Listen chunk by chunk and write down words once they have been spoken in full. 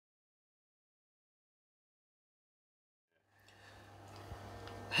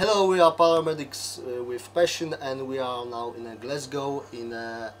Hello, we are paramedics with passion, and we are now in Glasgow in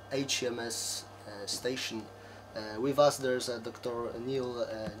a EMRS station. With us there's Doctor Neil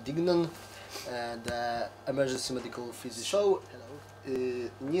Dignon, the emergency medical physician. Hello.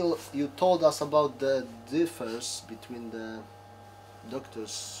 Neil, you told us about the difference between the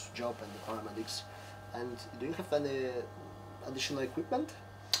doctor's job and the paramedics, and do you have any additional equipment?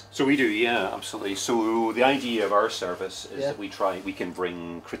 So we do, yeah, absolutely. So the idea of our service is that we can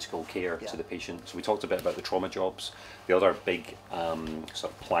bring critical care to the patient. So we talked a bit about the trauma jobs. The other big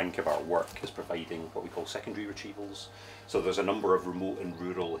sort of plank of our work is providing what we call secondary retrievals. So there's a number of remote and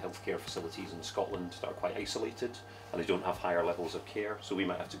rural healthcare facilities in Scotland that are quite isolated and they don't have higher levels of care. So we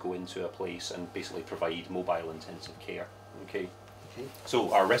might have to go into a place and basically provide mobile intensive care. Okay.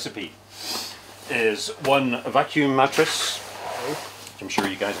 So our recipe is one vacuum mattress. I'm sure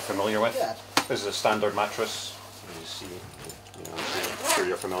you guys are familiar with. Yeah. This is a standard mattress. You see, I'm sure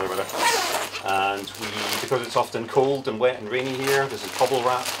you're familiar with it. And because it's often cold and wet and rainy here, this is bubble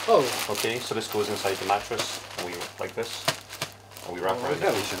wrap. Oh. Okay, so this goes inside the mattress, and we like this, and we wrap around the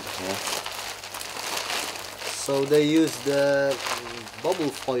patient. Yeah. So they use the bubble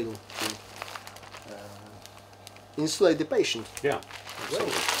foil to insulate the patient. Yeah.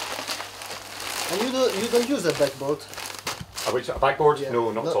 Absolutely. And you don't use a backboard. A backboard? Yeah.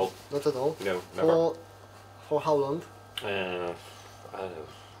 No, not at all. Not at all? No, never. For how long? I don't know,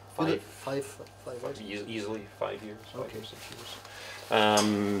 five years? Easily 5 years, 5 or 6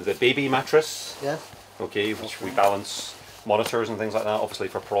 years. The baby mattress, okay, which we balance monitors and things like that, obviously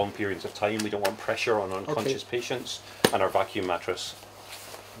for prolonged periods of time. We don't want pressure on unconscious patients. And our vacuum mattress.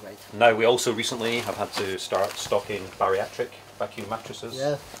 Right. Now we also recently have had to start stocking bariatric vacuum mattresses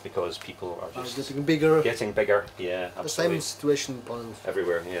because people are just getting bigger. Yeah, absolutely. The same situation in Poland.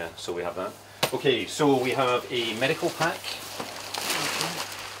 Everywhere, yeah. So we have that. Okay, so we have a medical pack.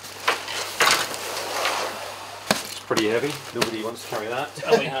 It's pretty heavy. Nobody wants to carry that.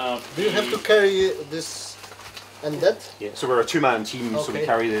 And we have. Do you have to carry this and that? Yeah. So we're a two-man team, so we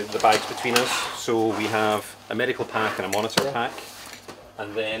carry the bags between us. So we have a medical pack and a monitor pack,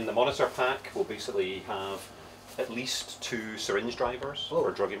 and then the monitor pack will basically have at least 2 syringe drivers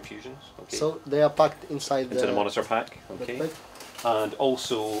for drug infusions. Okay. So they are packed inside into the monitor pack. Okay. And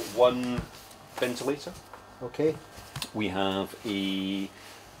also 1 ventilator. Okay. We have a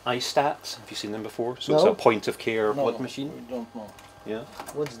iStat. Have you seen them before? So it's a point of care blood machine. I don't know. Yeah.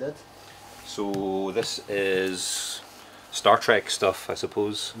 What's that? So this is Star Trek stuff, I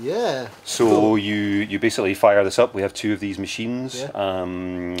suppose. Yeah. So you basically fire this up. We have 2 of these machines.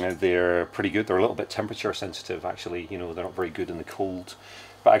 They're pretty good. They're a little bit temperature sensitive actually. You know, they're not very good in the cold.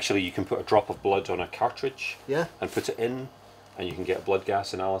 But actually you can put a drop of blood on a cartridge and put it in, and you can get a blood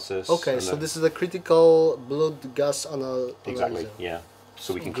gas analysis. Okay, so this is a critical blood gas analyzer. Exactly, yeah.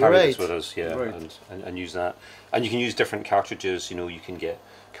 So we can carry this with us, and use that. And you can use different cartridges. You know, you can get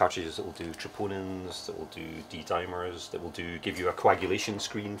cartridges that will do troponins, that will do D-dimers, that will give you a coagulation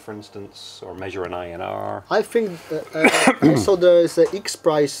screen, for instance, or measure an INR. I think also there is a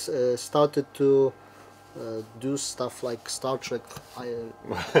EMRS started to do stuff like Star Trek.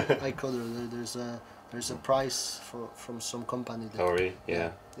 There's a prize from some company. Oh really?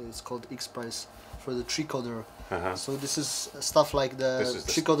 Yeah. It's called EMRS for the tricorder. So this is stuff like the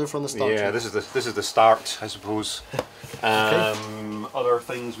tricorder from the Star Trek. Yeah, this is the start, I suppose. Other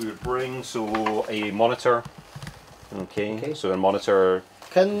things we would bring, so a monitor. Okay. So a monitor.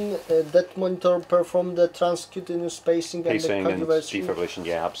 Can that monitor perform the transcutaneous pacing and the defibrillation?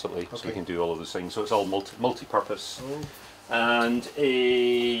 Yeah, absolutely. So we can do all of those things. So it's all multi-purpose. And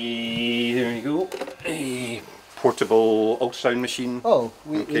there you go, a portable ultrasound machine. Oh,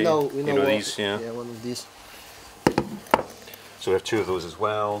 we know these, yeah, one of these. So we have 2 of those as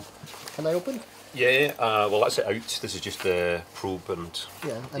well. Can I open? Yeah, well that's it out. This is just the probe and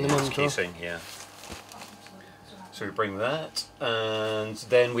the monitor. Casing, yeah. So we bring that, and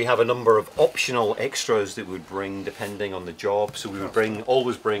then we have a number of optional extras that we would bring depending on the job. So we would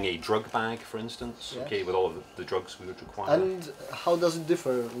always bring a drug bag, for instance, okay, with all of the drugs we would require. And how does it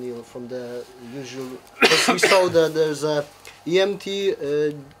differ, Neil, from the usual? Because we saw that there's a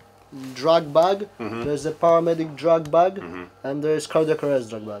EMT drug bag, there's a paramedic drug bag, and there's cardiac arrest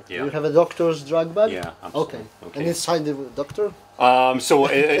drug bag. Yeah. You have a doctor's drug bag? Yeah, absolutely. Okay. And inside the doctor? So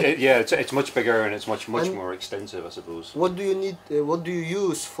it's much bigger and it's much more extensive, I suppose. What do you need? What do you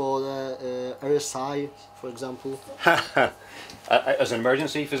use for the RSI, for example? As an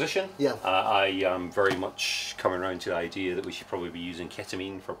emergency physician, I am very much coming around to the idea that we should probably be using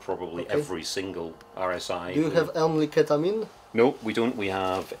ketamine for probably every single RSI. Do you have only ketamine? No, we don't. We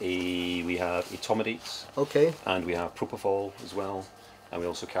have etomidate. Okay. And we have propofol as well. and we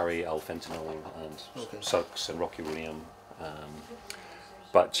also carry L-fentanyl and sucks and rocuronium.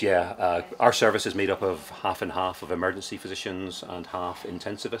 But yeah, our service is made up of half and half of emergency physicians and half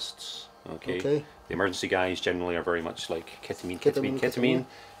intensivists. Okay. The emergency guys generally are very much like ketamine,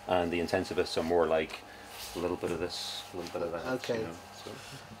 and the intensivists are more like a little bit of this, a little bit of that. Okay. You know, so.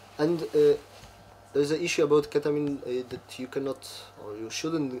 And there's an issue about ketamine that you cannot or you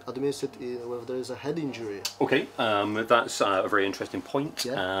shouldn't administer it when there is a head injury. Okay, that's a very interesting point.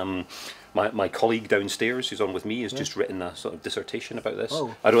 Yeah. My colleague downstairs who's on with me has just written a sort of dissertation about this.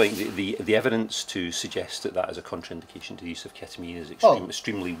 Oh. I don't think the evidence to suggest that is a contraindication to the use of ketamine is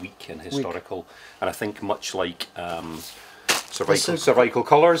extremely weak and historical. And I think much like cervical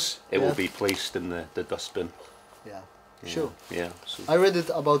collars, it will be placed in the dustbin. Yeah, sure. Yeah. So. I read it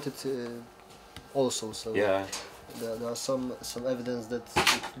about it also. So yeah. There are some evidence that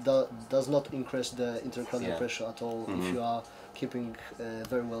it does not increase the intracranial pressure at all if you are keeping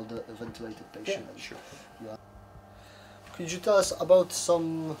very well ventilated patient. Yeah, sure. Yeah. Could you tell us about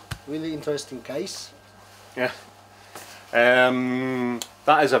some really interesting case? Yeah.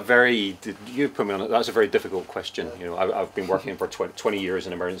 That is a very, you put me on it, that's a very difficult question. You know, I've been working for 20 years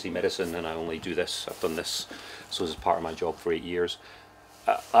in emergency medicine, and I only do this, I've done this, so this is part of my job for 8 years.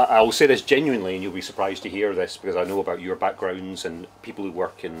 I will say this genuinely, and you'll be surprised to hear this, because I know about your backgrounds, and people who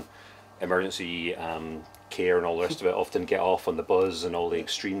work in emergency care and all the rest of it often get off on the buzz and all the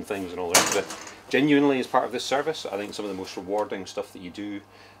extreme things and all the rest of it. Genuinely, as part of this service, I think some of the most rewarding stuff that you do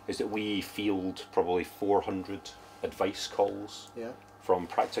is that we field probably 400 advice calls from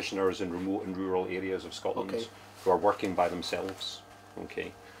practitioners in remote and rural areas of Scotland who are working by themselves.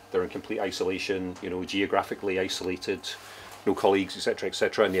 Okay, they're in complete isolation, you know, geographically isolated, no colleagues, etc.,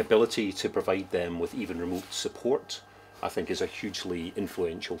 etc., and the ability to provide them with even remote support, I think, is a hugely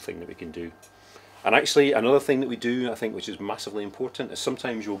influential thing that we can do. And actually, another thing that we do, I think, which is massively important, is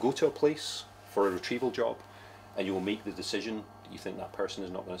sometimes you'll go to a place for a retrieval job, and you will make the decision that you think that person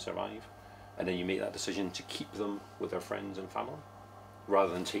is not going to survive, and then you make that decision to keep them with their friends and family,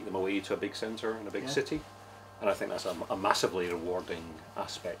 rather than take them away to a big centre in a big city. And I think that's a massively rewarding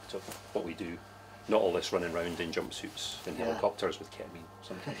aspect of what we do. Not all this running around in jumpsuits in helicopters with ketamine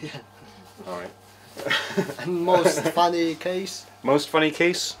sometimes. All right. And most funny case? Most funny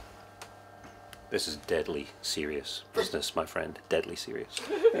case? This is deadly serious business, my friend. Deadly serious.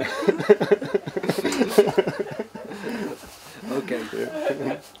 Okay.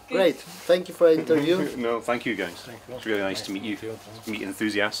 Great. Thank you for the interview. No, thank you guys. It's really nice to meet you. Meet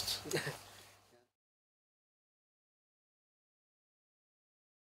enthusiasts.